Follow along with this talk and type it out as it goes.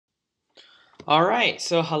Alright,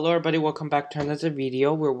 so hello everybody, welcome back to another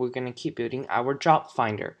video where we're going to keep building our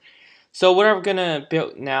JobFinder. So what are we going to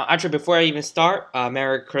build now? Actually, before I even start,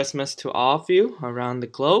 Merry Christmas to all of you around the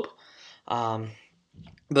globe. By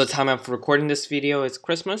the time I'm recording this video, it's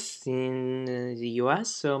Christmas in the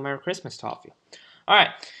US, so Merry Christmas to all of you. Alright,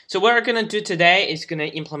 so what we're going to do today is going to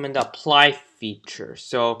implement the apply feature.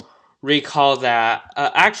 So recall that,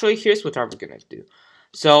 actually here's what we're going to do.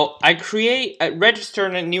 So I register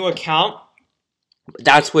a new account.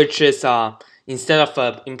 That's which is instead of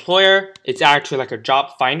an employer, it's actually like a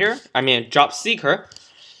job finder. I mean a job seeker.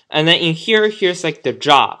 And then in here, here's like the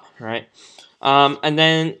job, right? And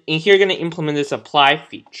then in here, you're gonna implement this apply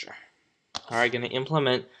feature. All right, gonna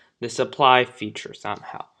implement this apply feature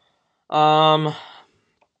somehow. All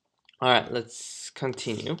right, let's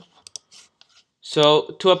continue.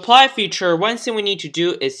 So to apply feature, one thing we need to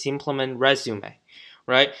do is implement resume,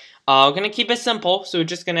 right? We're going to keep it simple, so we're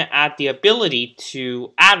just going to add the ability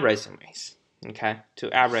to add resumes, okay? To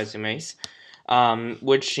add resumes,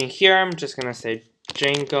 which in here, I'm just going to say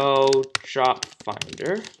Django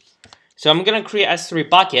JobFinder. So I'm going to create S3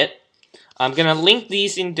 bucket. I'm going to link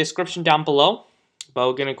these in the description down below, but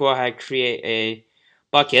we're going to go ahead and create a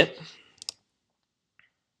bucket.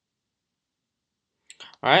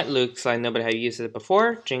 Alright, looks like nobody has used it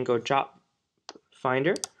before. Django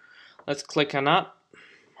JobFinder. Let's click on that.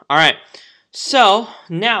 Alright, so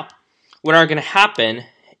now what are going to happen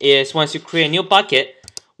is once you create a new bucket,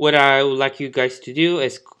 what I would like you guys to do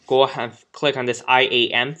is go ahead and click on this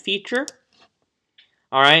IAM feature.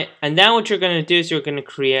 Alright, and then what you're going to do is you're going to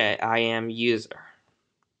create an IAM user.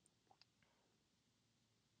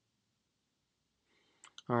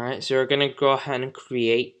 Alright, so you're going to go ahead and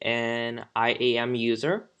create an IAM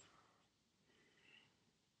user.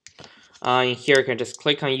 In here, you can just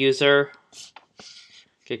click on user.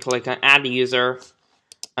 Okay, click on add user.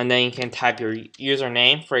 And then you can type your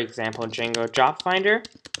username, for example, Django JobFinder.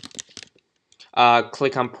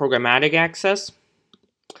 Click on programmatic access.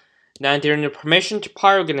 Then during the permission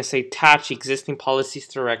part, we're going to say attach existing policies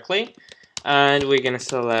directly. And we're going to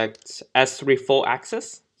select S3 full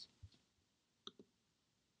access.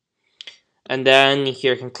 And then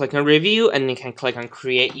here you can click on review and you can click on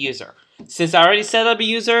create user. Since I already set up a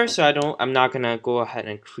user, so I'm not going to go ahead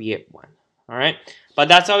and create one. Alright, but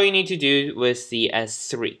that's all you need to do with the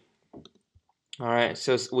S3. Alright,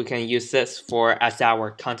 so we can use this as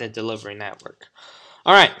our content delivery network.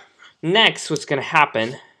 Alright, next what's going to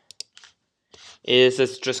happen is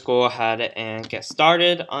let's just go ahead and get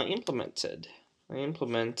started on implemented.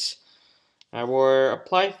 Implement our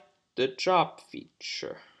apply the job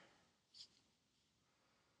feature.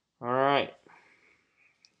 Alright.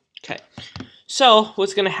 Okay, so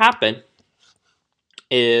what's going to happen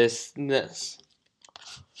is this.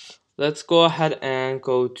 Let's go ahead and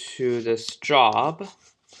go to this job.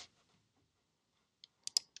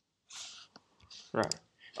 Right.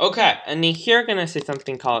 Okay, and in here, going to say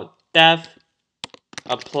something called dev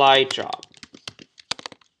apply job.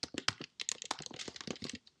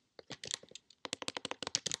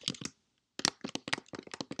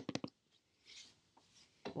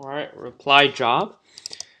 Alright, reply job.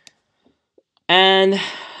 And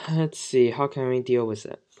let's see, how can we deal with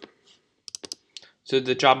it? So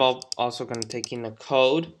the job also going to take in the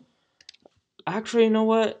code. Actually, you know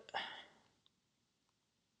what?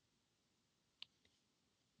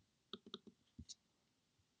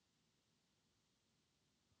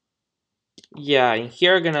 Yeah, in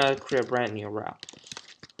here, I'm going to create a brand new route.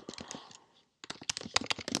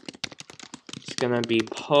 It's going to be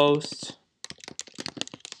post.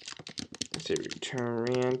 Let's say return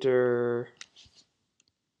render.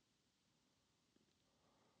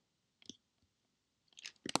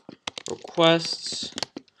 Requests.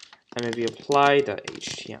 And maybe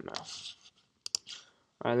apply.html.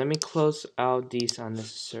 Alright, let me close out these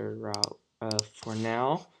unnecessary route for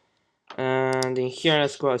now. And in here,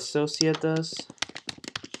 let's go associate this.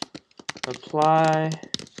 Apply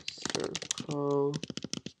circle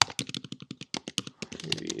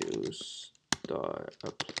reviews dot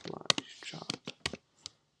apply job.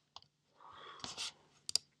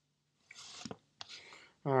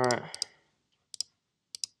 Alright.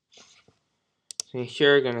 So in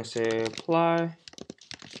here, we're gonna say apply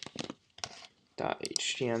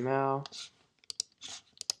 .html.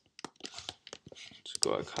 Let's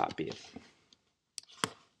go and copy it.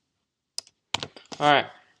 Alright,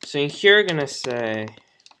 so in here, we're gonna say,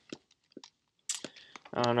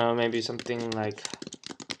 I don't know, maybe something like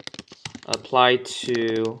apply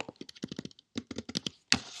to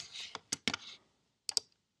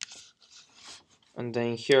and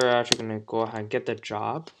then here, we're actually gonna go ahead and get the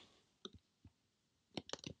job.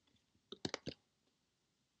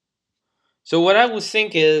 So what I would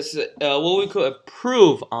think is what we could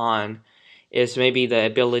improve on is maybe the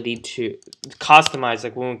ability to customize.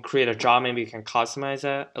 Like when we create a job, maybe we can customize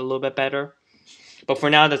that a little bit better. But for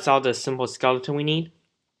now, that's all the simple skeleton we need.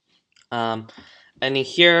 And in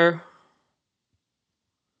here,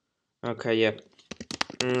 okay, yep.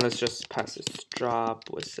 Let's just pass this job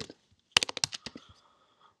with it.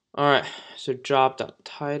 All right, so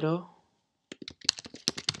job.title.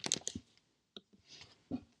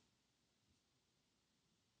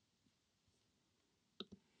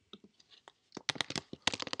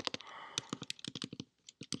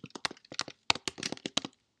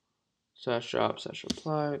 Slash job slash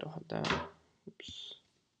apply. Don't have that. Oops.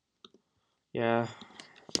 Yeah,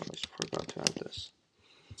 I almost forgot to add this.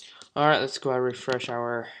 All right, let's go and refresh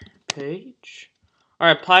our page. All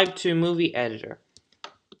right, apply to movie editor.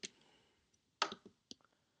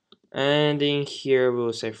 And in here, we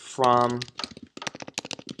will say from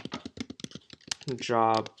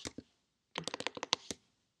job.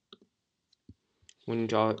 We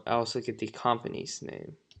need to also get the company's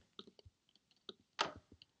name.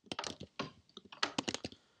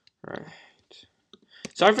 Right.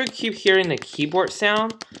 So if you keep hearing the keyboard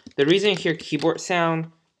sound, the reason you hear keyboard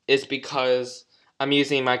sound is because I'm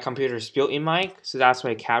using my computer's built-in mic, so that's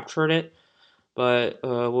why I captured it. But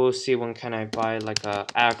we'll see when can I buy like a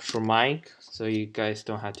actual mic, so you guys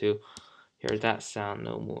don't have to hear that sound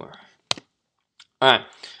no more. Alright,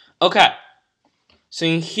 okay. So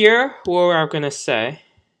in here, what we're gonna say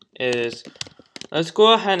is, let's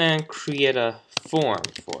go ahead and create a form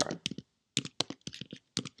for it.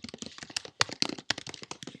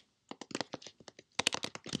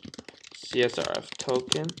 CSRF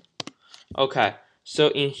token. Okay, so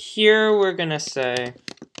in here we're gonna say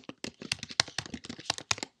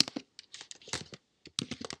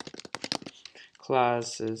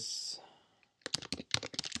classes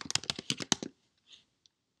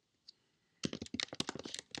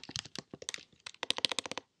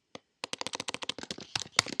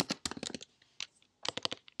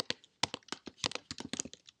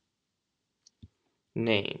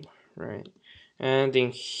name, right? And in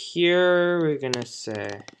here we're gonna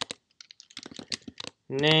say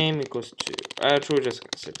name equals to, actually we're just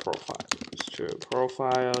gonna say profile equals to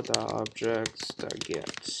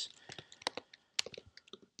profile.objects.get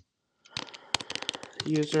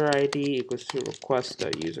user ID equals to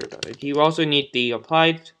request.user.id. We also need the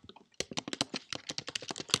applied,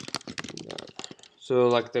 so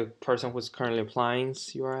like the person who's currently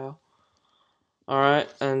applying's URL.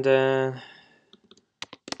 Alright, and then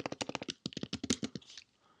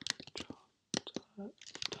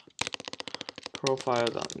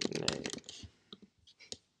profile.name.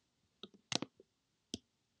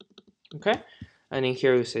 Okay, and in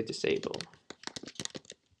here we say disable.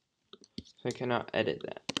 So I cannot edit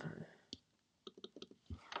that.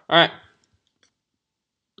 Alright.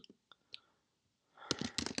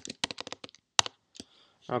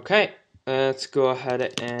 Okay, let's go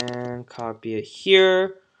ahead and copy it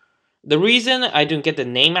here. The reason I didn't get the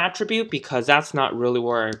name attribute because that's not really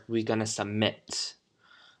where we're gonna submit.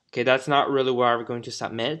 Okay, that's not really where we're going to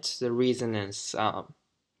submit. The reason is that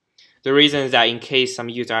in case some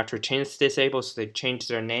user actually changes disable, so they change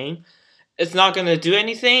their name, it's not gonna do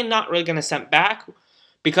anything. Not really gonna send back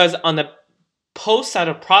because on the post side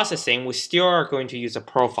of processing, we still are going to use a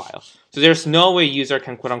profile. So there's no way user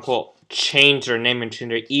can quote unquote change their name into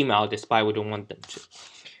their email despite we don't want them to.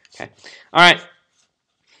 Okay, all right.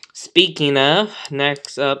 Speaking of,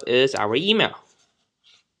 next up is our email.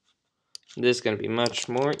 This is going to be much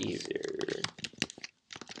more easier.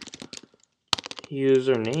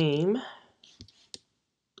 Username.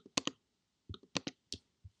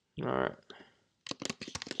 Alright.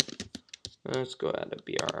 Let's go add a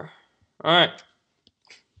BR. Alright.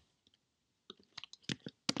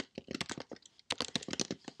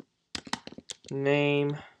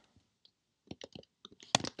 Name.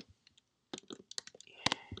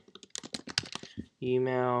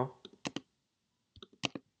 Email.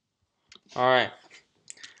 Alright.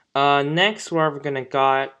 Next, what we're gonna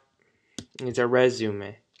got is a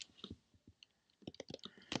resume.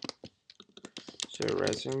 So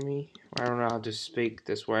resume. I don't know how to speak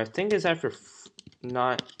this word. I think it's actually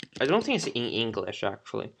not. I don't think it's in English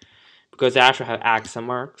actually, because they actually have accent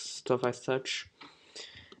marks, stuff like such.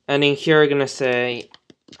 And in here, we're gonna say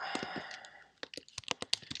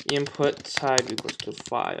input type equals to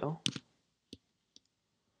file.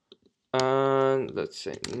 Let's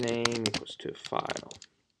say name equals to file.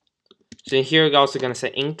 So in here, we're also gonna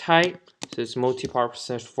say int type. So it's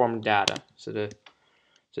multi-purpose form data. So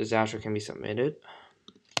this actually can be submitted.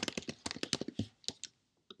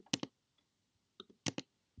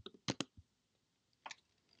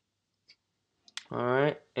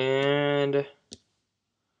 Alright, and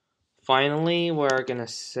finally we're gonna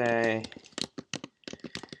say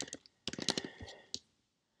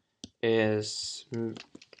is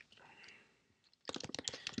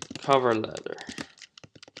cover letter,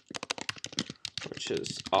 which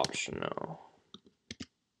is optional.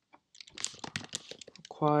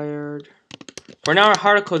 Required. For now,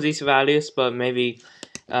 hard code these values, but maybe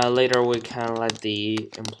later we can let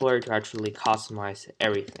the employer to actually customize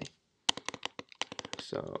everything.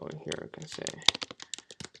 So here I can say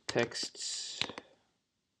text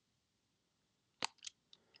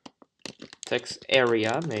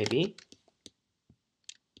area maybe.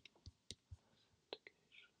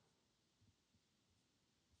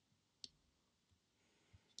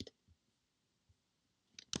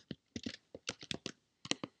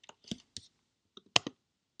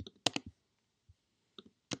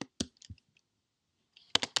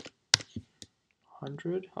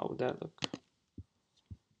 How would that look?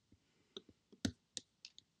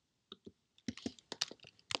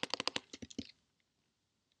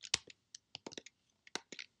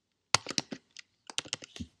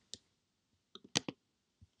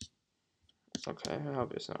 Okay, I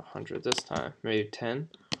hope it's not 100 this time. Maybe 10.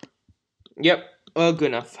 Yep, well, good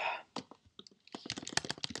enough.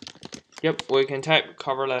 Yep, we can type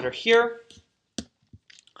cover letter here.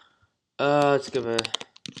 Let's give a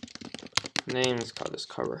name. Let's call this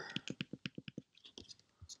cover.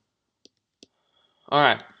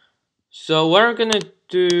 Alright, so what we're gonna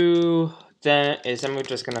do then is I'm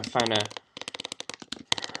just gonna find a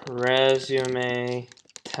resume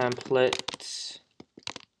template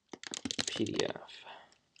PDF.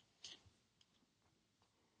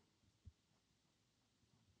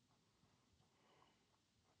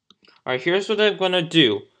 Alright, here's what I'm gonna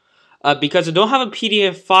do. Because I don't have a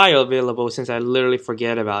PDF file available since I literally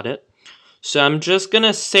forget about it. So I'm just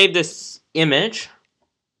gonna save this image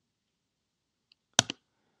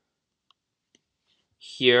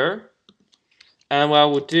here. And what I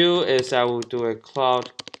will do is I will do a cloud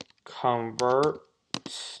convert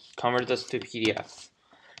this to PDF.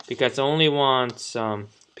 Because I only want some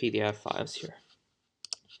PDF files here.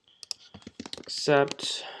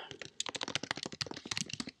 Except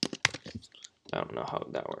I don't know how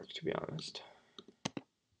that works, to be honest.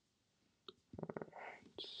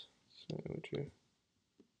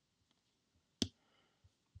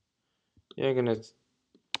 Yeah, I'm gonna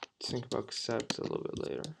think about accept a little bit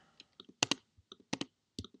later.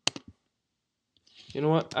 You know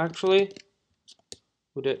what? Actually,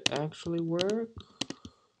 would it actually work?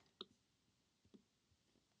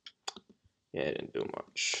 Yeah, it didn't do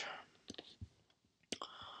much.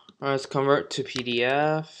 Alright, let's convert to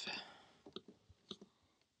PDF.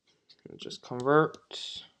 Just convert.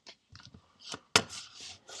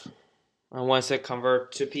 And once I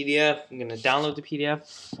convert to PDF, I'm gonna download the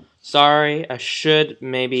PDF. Sorry, I should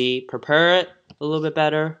maybe prepare it a little bit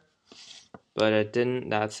better, but I didn't.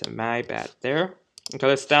 That's my bad there. Okay,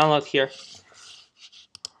 let's download here.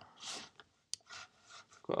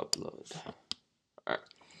 Go upload. Alright.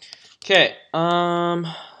 Okay,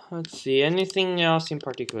 let's see. Anything else in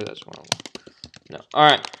particular that's wrong? No.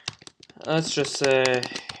 Alright. Let's just say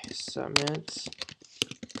submit.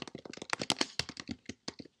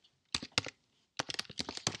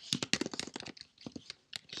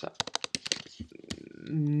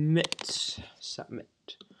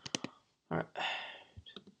 Submit. Alright.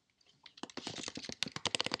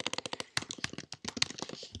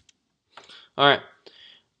 Alright.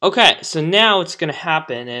 Okay, so now what's gonna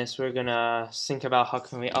happen is we're gonna think about how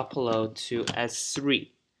can we upload to S3.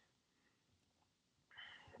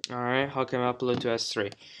 Alright, how can we upload to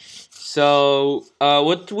S3? So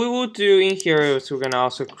what we will do in here is we're gonna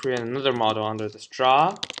also create another model under this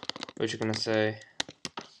job, which we're gonna say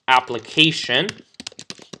application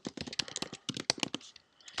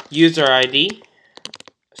user ID.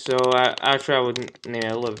 So actually I would name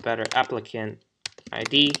it a little bit better, applicant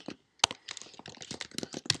ID.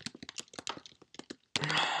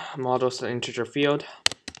 Models the integer field.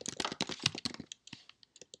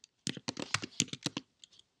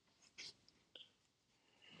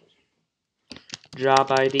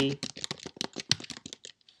 Job ID.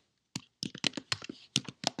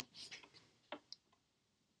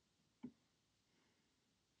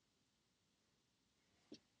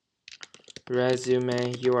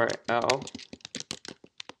 Resume URL.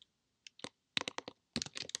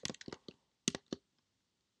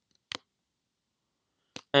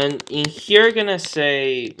 And in here, you're gonna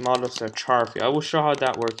say models are char field. I will show how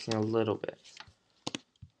that works in a little bit.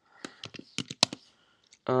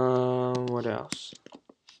 What else?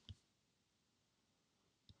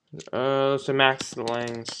 So max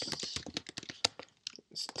length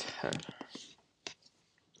Okay.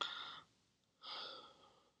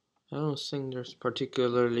 I don't think there's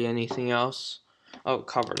particularly anything else. Oh,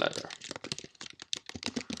 cover letter.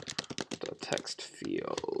 The text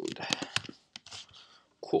field.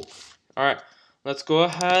 Cool. Alright, let's go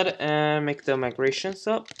ahead and make the migrations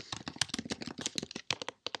up.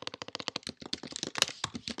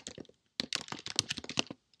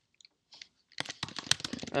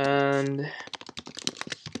 And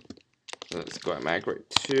let's go and migrate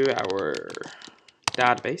to our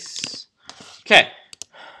database. Okay.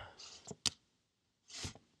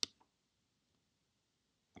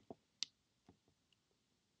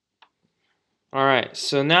 All right.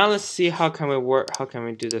 So now let's see how can we work. How can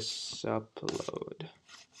we do this upload?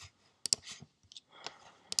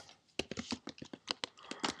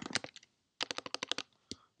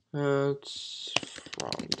 It's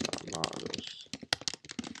from the models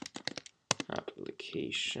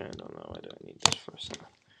application. I don't know why do I need this for a second.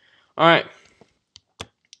 All right.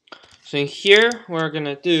 So in here, what we're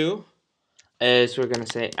gonna do is we're gonna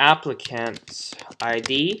say applicant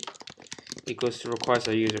ID equals to request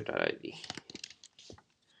a user.id.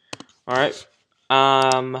 All right.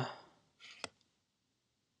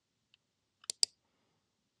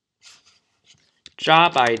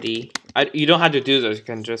 Job ID. You don't have to do this. You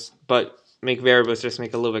can just make variables just make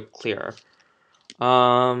it a little bit clearer.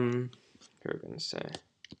 Here we're gonna say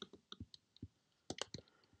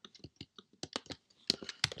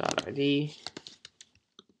 .id.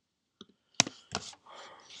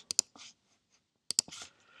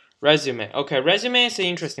 Resume. Okay, resume is the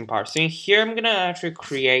interesting part. So in here, I'm gonna actually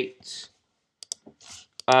create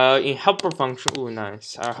in helper function. Ooh,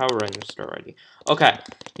 nice. I have registered already. Okay,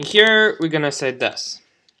 in here we're gonna say this.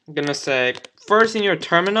 I'm gonna say first in your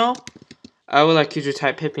terminal, I would like you to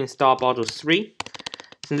type pip install Bottle 3.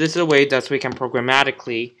 So this is a way that we can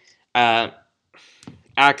programmatically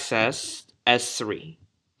access S3.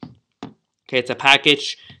 Okay, it's a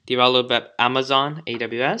package developed by Amazon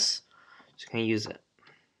AWS, so you can use it.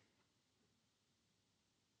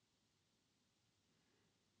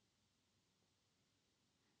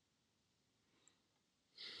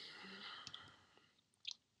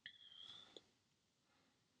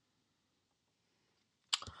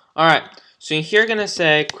 Alright, so in here, gonna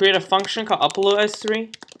say create a function called upload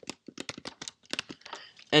S3,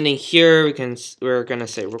 and in here we're gonna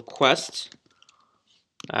say request.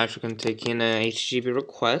 Actually, gonna take in an HTTP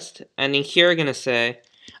request, and in here we're gonna say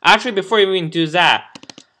actually before you even do that,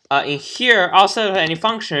 in here outside of any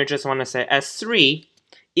function, you just want to say S3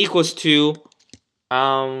 equals to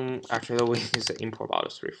actually we use the import Bottle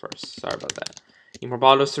 3 first. Sorry about that. Import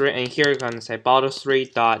Bottle 3, and here you're gonna say Bottle 3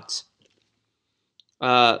 dot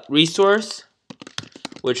resource,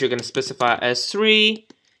 which you're going to specify S3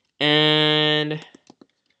 and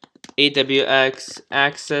AWS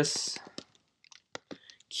access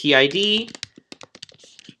key ID,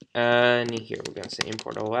 and in here we're going to say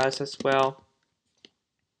import OS as well,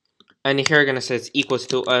 and in here we're going to say it's equals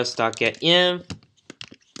to us.getInf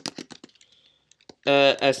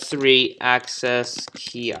S3 access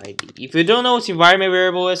key ID. If you don't know what environment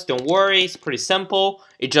variable is, don't worry, it's pretty simple.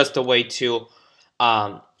 It's just a way to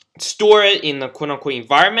store it in a quote-unquote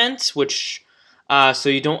environment, which so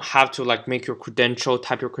you don't have to like make your credential,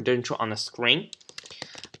 type your credential on the screen.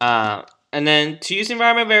 And then to use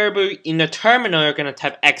environment variable in the terminal, you're gonna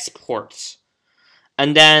type exports,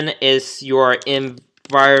 and then is your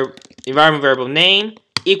environment variable name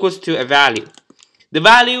equals to a value. The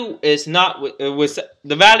value is not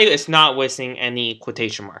within any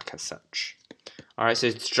quotation mark as such. All right, so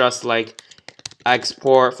it's just like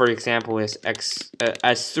export, for example, is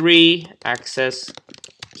S3 access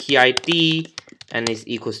key ID, and is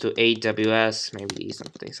equals to AWS, maybe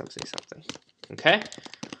something. Okay,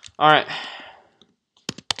 all right.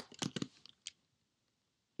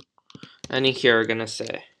 And in here we're gonna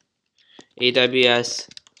say AWS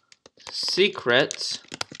secret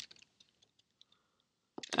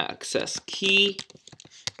access key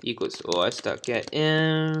equals to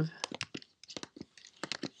os.getInf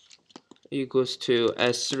equals to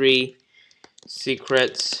S3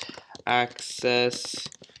 secret access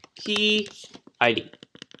key ID.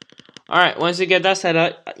 Alright, once you get that set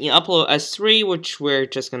up, you upload S3, which we're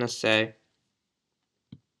just gonna say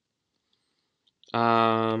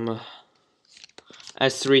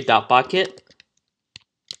S3.bucket.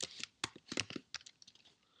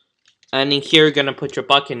 And in here you're gonna put your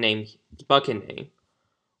bucket name,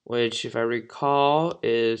 which if I recall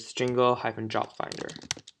is Django-JobFinder.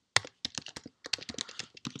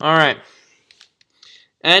 Alright.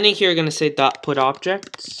 And in here you're gonna say .put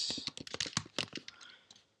objects,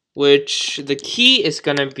 which the key is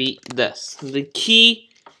gonna be this. The key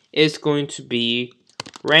is going to be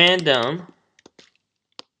random.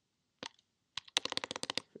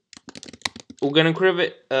 We're going to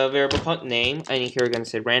create a variable called name, and here we're going to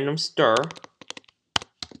say random stir.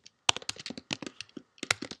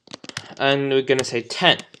 And we're going to say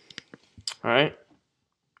 10. Alright?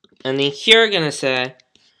 And then here we're going to say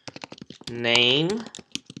name.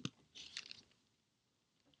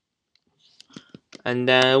 And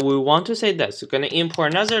then we want to say this. We're going to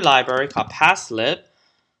import another library called passlib.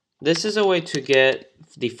 This is a way to get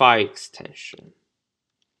the file extension.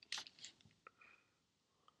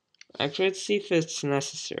 Actually, let's see if it's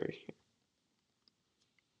necessary.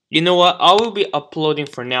 You know what? All we'll be uploading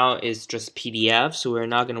for now is just PDF, so we're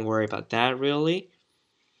not going to worry about that really.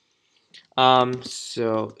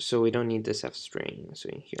 So we don't need this F string. So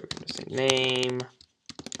in here we're going to say name.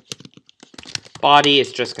 Body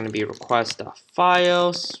is just going to be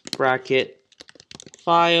request.files bracket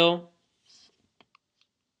file.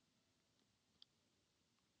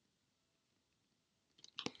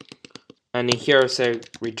 And in here say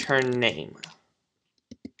return name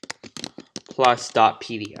plus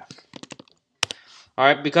 .pdf.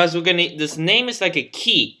 Alright, because we're gonna this name is like a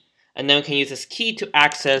key, and then we can use this key to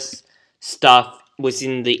access stuff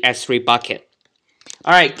within the S3 bucket.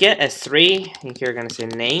 Alright, get S3, and here we're gonna say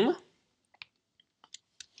name.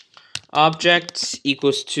 Object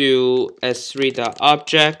equals to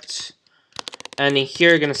S3.object. And in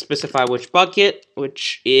here we're gonna specify which bucket,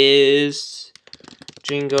 which is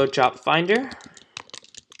Django JobFinder.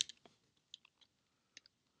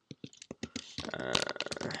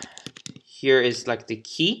 Here is like the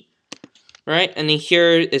key, right? And then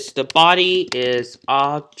here is the body is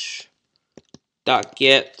obj.get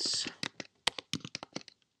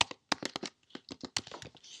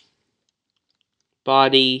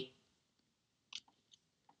body.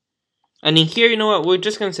 And in here, you know what? We're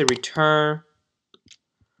just gonna say return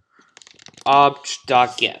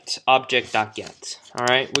obj.get, object.get. All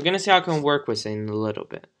right, we're gonna see how I can work with it in a little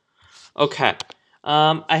bit. Okay.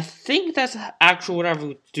 I think that's actually what I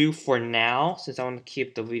will do for now, since I want to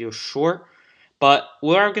keep the video short. But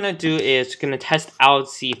what I'm going to do is going to test out,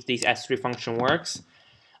 see if this S3 function works.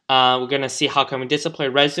 We're going to see how can we display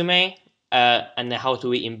resume, and then how do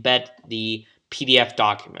we embed the PDF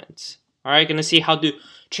documents. Alright, going to see how to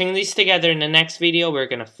string these together in the next video. We're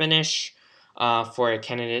going to finish for a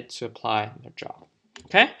candidate to apply their job.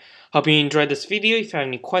 Okay? Hope you enjoyed this video. If you have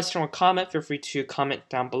any question or comment, feel free to comment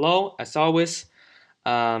down below. As always,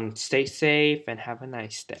 stay safe and have a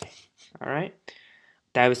nice day. Alright?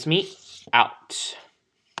 DevWithMe out.